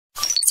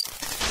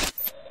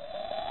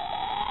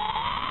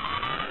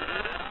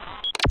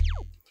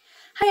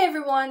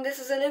everyone, this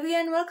is Olivia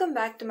and welcome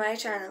back to my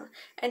channel.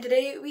 And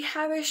today we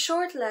have a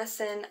short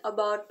lesson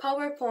about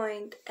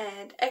PowerPoint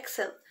and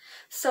Excel.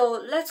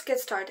 So let's get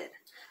started.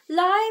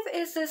 Live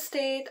is the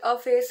state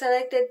of a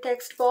selected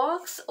text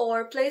box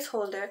or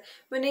placeholder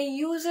when a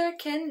user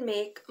can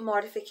make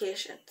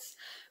modifications.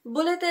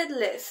 Bulleted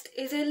list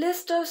is a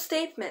list of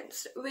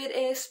statements with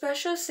a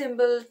special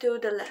symbol to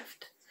the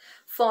left.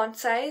 Font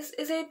size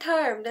is a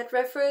term that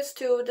refers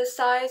to the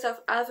size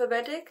of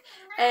alphabetic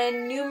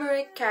and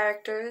numeric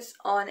characters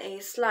on a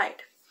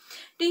slide.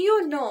 Do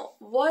you know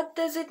what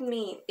does it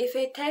mean if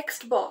a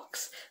text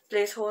box,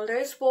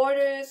 placeholders,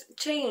 borders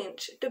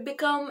change to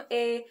become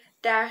a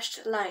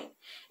dashed line?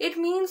 It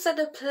means that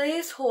the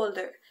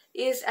placeholder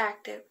is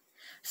active.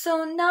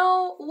 So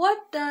now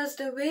what does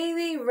the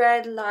wavy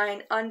red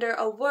line under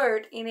a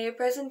word in a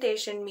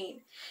presentation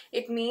mean?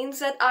 It means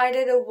that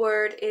either the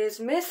word is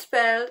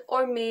misspelled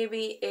or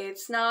maybe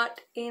it's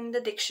not in the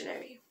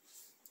dictionary.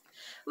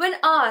 When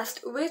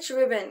asked which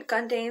ribbon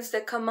contains the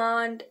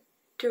command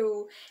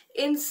to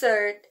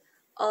insert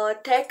a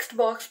text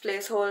box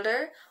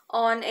placeholder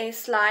on a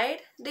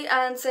slide, the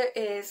answer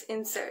is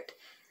insert.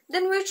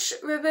 Then which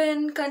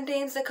ribbon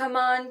contains the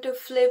command to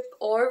flip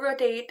or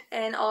rotate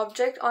an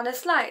object on a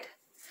slide?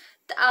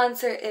 The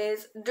answer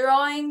is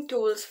drawing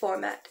tools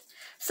format.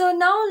 So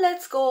now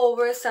let's go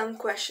over some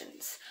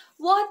questions.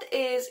 What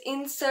is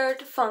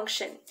insert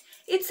function?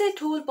 It's a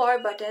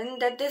toolbar button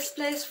that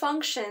displays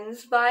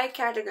functions by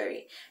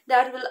category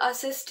that will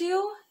assist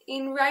you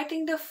in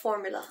writing the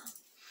formula.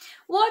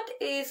 What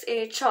is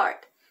a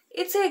chart?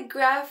 It's a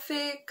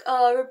graphic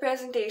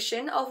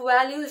representation of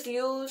values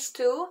used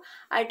to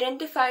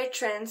identify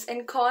trends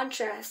and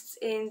contrasts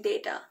in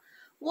data.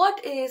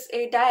 What is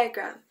a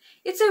diagram?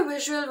 It's a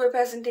visual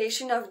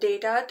representation of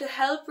data to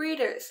help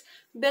readers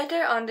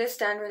better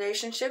understand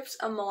relationships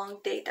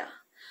among data.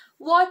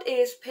 What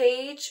is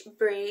page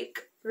break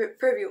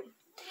preview?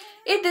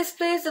 It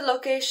displays the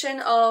location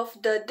of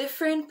the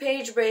different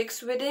page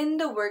breaks within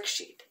the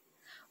worksheet.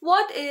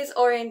 What is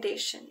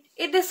orientation?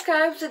 It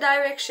describes the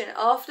direction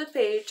of the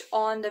page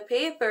on the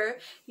paper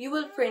you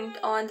will print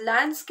on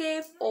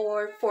landscape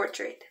or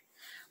portrait.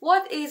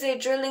 What is a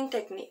drilling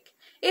technique?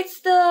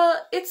 It's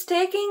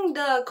taking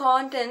the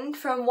content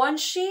from one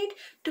sheet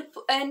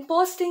and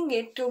posting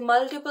it to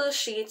multiple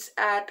sheets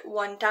at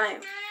one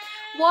time.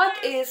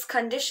 What is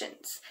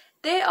conditions?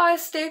 They are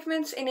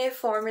statements in a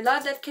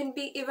formula that can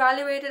be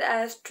evaluated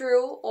as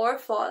true or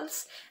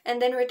false and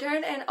then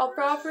return an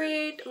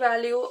appropriate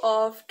value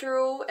of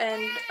true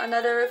and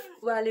another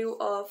value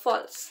of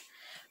false.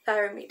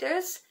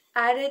 Parameters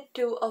added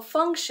to a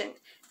function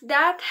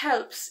that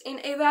helps in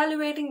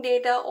evaluating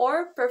data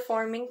or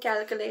performing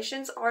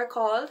calculations are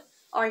called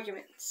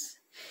arguments.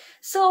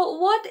 So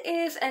what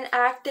is an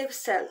active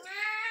cell?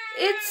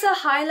 It's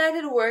a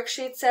highlighted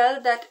worksheet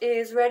cell that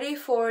is ready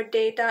for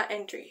data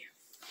entry.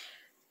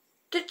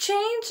 To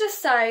change the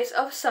size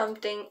of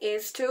something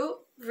is to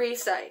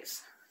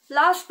resize.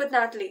 Last but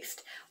not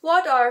least,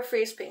 what are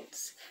freeze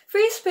panes?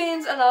 Freeze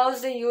panes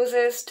allows the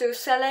users to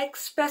select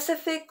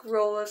specific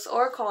rows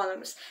or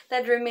columns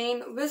that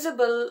remain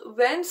visible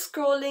when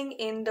scrolling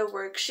in the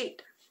worksheet.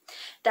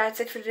 That's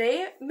it for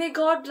today. May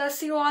God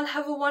bless you all.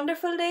 Have a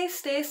wonderful day.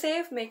 Stay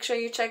safe. Make sure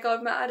you check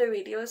out my other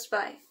videos.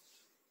 Bye.